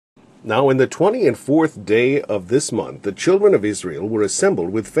Now in the 24th day of this month the children of Israel were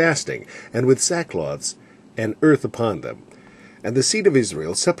assembled with fasting, and with sackcloths, and earth upon them. And the seed of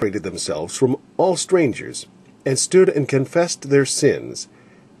Israel separated themselves from all strangers, and stood and confessed their sins,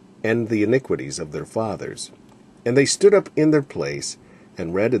 and the iniquities of their fathers. And they stood up in their place,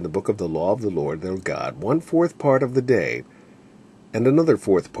 and read in the book of the law of the Lord their God 1/4 part of the day, and another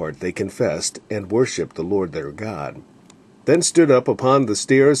 4th part they confessed, and worshipped the Lord their God. Then stood up upon the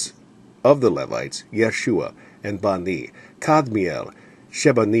stairs of the Levites Jeshua, and Bani, Kadmiel,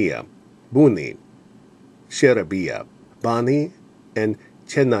 Shebaniah, Bunni, Sherebiah, Bani, and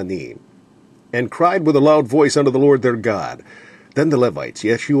Chenani, and cried with a loud voice unto the Lord their God. Then the Levites,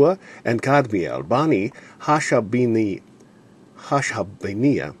 Jeshua, and Kadmiel, Bani, Hashabniah,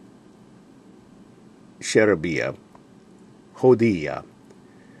 Sherebiah, Hodijah,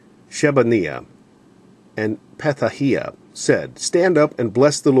 Shebaniah, and Pethahiah, said, Stand up and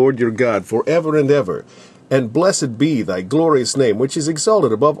bless the Lord your God forever and ever, and blessed be thy glorious name, which is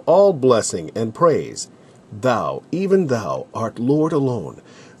exalted above all blessing and praise. Thou, even thou, art Lord alone.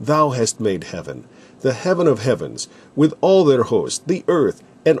 Thou hast made heaven, the heaven of heavens, with all their host, the earth,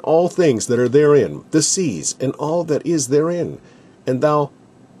 and all things that are therein, the seas, and all that is therein, and thou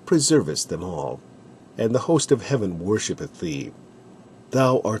preservest them all. And the host of heaven worshippeth thee.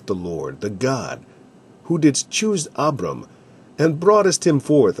 Thou art the Lord, the God, who didst choose Abram, and broughtest him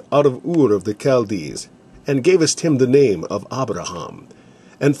forth out of Ur of the Chaldees, and gavest him the name of Abraham,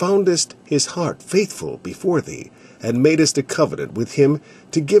 and foundest his heart faithful before thee, and madest a covenant with him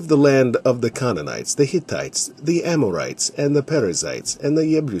to give the land of the Canaanites, the Hittites, the Amorites, and the Perizzites, and the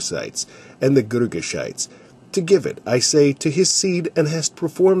Jebusites, and the Girgashites, to give it, I say, to his seed, and hast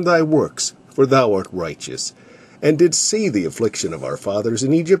performed thy works, for thou art righteous, and didst see the affliction of our fathers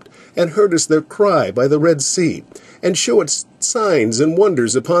in Egypt, and heardest their cry by the Red Sea, and showedst signs and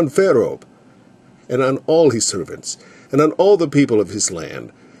wonders upon Pharaoh, and on all his servants, and on all the people of his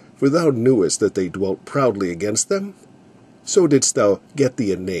land, for thou knewest that they dwelt proudly against them. So didst thou get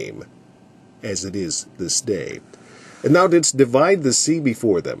thee a name, as it is this day. And thou didst divide the sea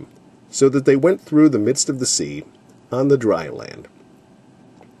before them, so that they went through the midst of the sea on the dry land.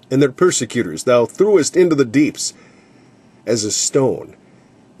 And their persecutors thou threwest into the deeps, as a stone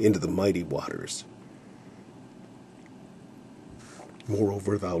into the mighty waters.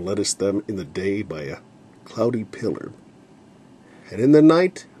 Moreover, thou leddest them in the day by a cloudy pillar, and in the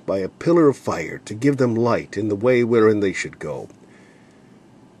night by a pillar of fire, to give them light in the way wherein they should go.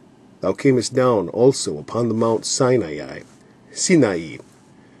 Thou camest down also upon the mount Sinai,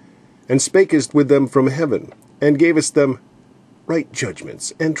 and spakest with them from heaven, and gavest them right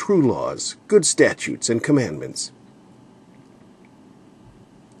judgments, and true laws, good statutes, and commandments.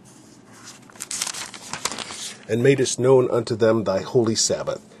 And madest known unto them thy holy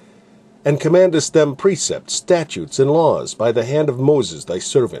Sabbath, and commandest them precepts, statutes, and laws by the hand of Moses thy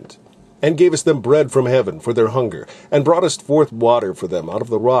servant, and gavest them bread from heaven for their hunger, and broughtest forth water for them out of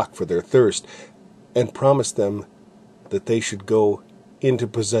the rock for their thirst, and promised them that they should go in to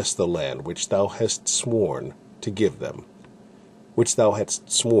possess the land which thou hast sworn to give them.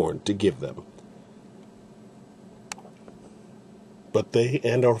 But they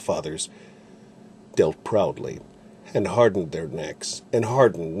and our fathers dealt proudly, and hardened their necks, and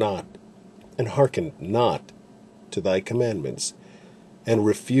hearkened not to thy commandments, and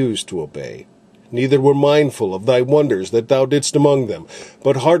refused to obey, neither were mindful of thy wonders that thou didst among them,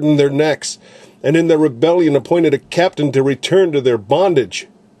 but hardened their necks, and in their rebellion appointed a captain to return to their bondage.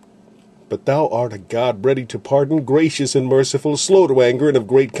 But thou art a God ready to pardon, gracious and merciful, slow to anger, and of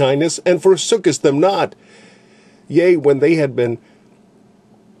great kindness, and forsookest them not. Yea, when they had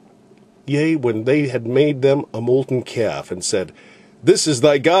made them a molten calf, and said, This is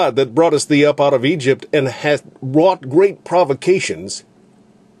thy God that broughtest thee up out of Egypt, and hath wrought great provocations.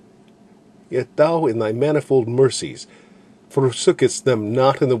 Yet thou in thy manifold mercies forsookest them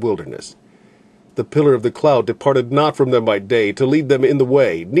not in the wilderness. The pillar of the cloud departed not from them by day, to lead them in the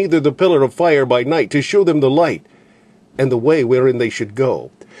way, neither the pillar of fire by night, to show them the light, and the way wherein they should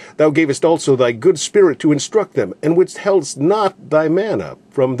go. Thou gavest also thy good spirit to instruct them, and withheldst not thy manna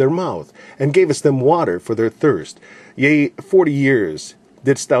from their mouth, and gavest them water for their thirst. Yea, 40 years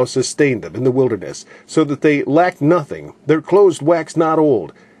didst thou sustain them in the wilderness, so that they lacked nothing. Their clothes waxed not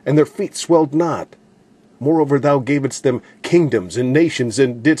old, and their feet swelled not. Moreover, thou gavest them kingdoms and nations,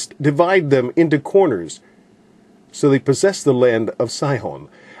 and didst divide them into corners. So they possessed the land of Sihon,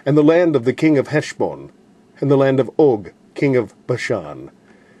 and the land of the king of Heshbon, and the land of Og, king of Bashan.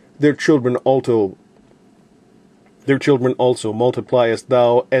 Their children also Their children also multipliest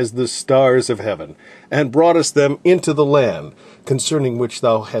thou as the stars of heaven, and broughtest them into the land, concerning which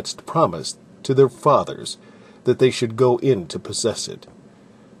thou hadst promised to their fathers, that they should go in to possess it.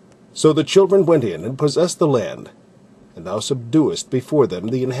 So the children went in and possessed the land, and thou subduest before them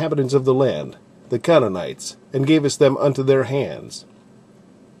the inhabitants of the land, the Canaanites, and gavest them unto their hands.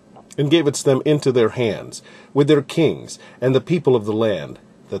 And gavest them into their hands, with their kings, and the people of the land,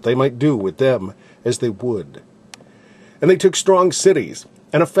 that they might do with them as they would. And they took strong cities,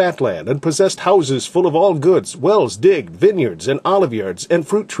 and a fat land, and possessed houses full of all goods, wells digged, vineyards, and oliveyards, and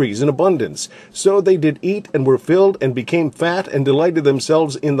fruit trees in abundance. So they did eat, and were filled, and became fat, and delighted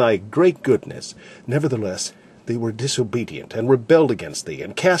themselves in thy great goodness. Nevertheless, they were disobedient, and rebelled against thee,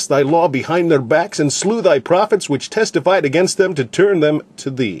 and cast thy law behind their backs, and slew thy prophets which testified against them to turn them to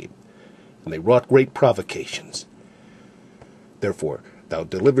thee. And they wrought great provocations. Therefore thou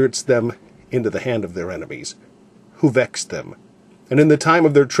deliveredst them into the hand of their enemies, who vexed them. And in the time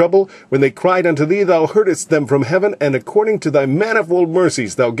of their trouble, when they cried unto thee, thou heardest them from heaven, and according to thy manifold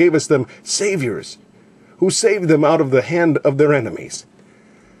mercies thou gavest them saviors, who saved them out of the hand of their enemies.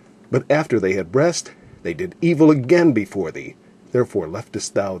 But after they had rest, they did evil again before thee. Therefore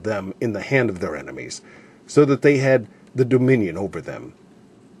leftest thou them in the hand of their enemies, so that they had the dominion over them.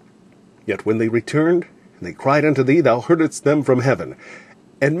 Yet when they returned, and they cried unto thee, thou heardest them from heaven,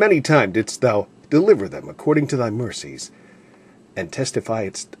 and many times didst thou deliver them according to thy mercies, and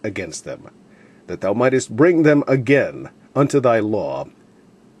testifiedst against them, that thou mightest bring them again unto thy law.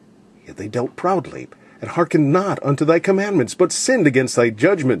 Yet they dealt proudly, and hearkened not unto thy commandments, but sinned against thy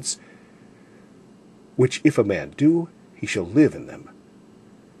judgments, which if a man do, he shall live in them.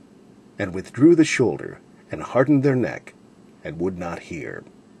 And withdrew the shoulder, and hardened their neck, and would not hear.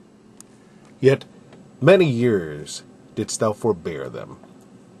 Yet many years didst thou forbear them,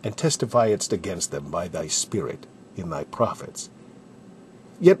 and testifiedst against them by thy Spirit in thy prophets.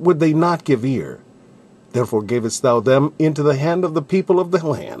 Yet would they not give ear. Therefore gavest thou them into the hand of the people of the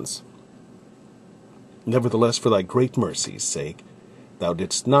lands. Nevertheless, for thy great mercy's sake, thou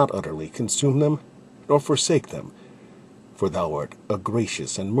didst not utterly consume them, nor forsake them, for thou art a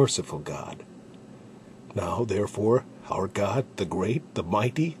gracious and merciful God. Now, therefore, our God, the great, the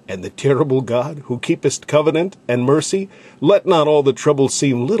mighty, and the terrible God, who keepest covenant and mercy, let not all the trouble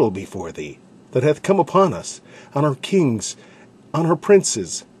seem little before thee, that hath come upon us, on our kings, on our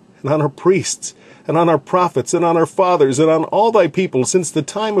princes, and on our priests, and on our prophets, and on our fathers, and on all thy people, since the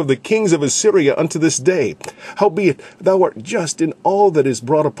time of the kings of Assyria unto this day. Howbeit thou art just in all that is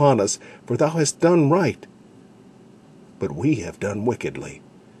brought upon us, for thou hast done right. But we have done wickedly.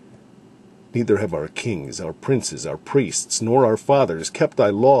 Neither have our kings, our princes, our priests, nor our fathers kept thy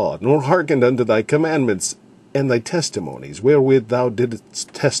law, nor hearkened unto thy commandments and thy testimonies, wherewith thou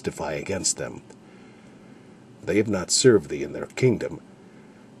didst testify against them. They have not served thee in their kingdom,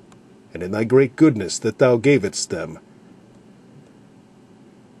 and in thy great goodness that thou gavest them,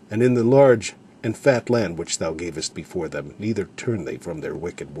 and in the large and fat land which thou gavest before them, neither turn they from their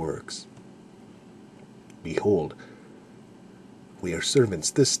wicked works. Behold, we are servants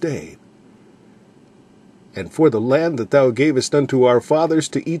this day, and for the land that thou gavest unto our fathers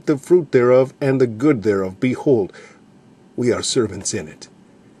to eat the fruit thereof and the good thereof, behold, we are servants in it.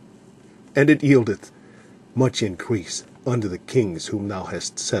 And it yieldeth much increase unto the kings whom thou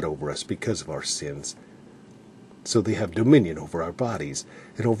hast set over us because of our sins. So they have dominion over our bodies,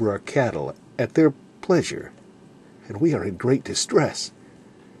 and over our cattle at their pleasure, and we are in great distress.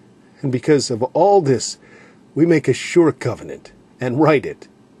 And because of all this we make a sure covenant, and write it,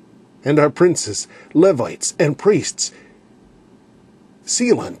 and our princes, Levites, and priests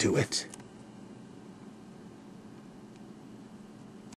seal unto it.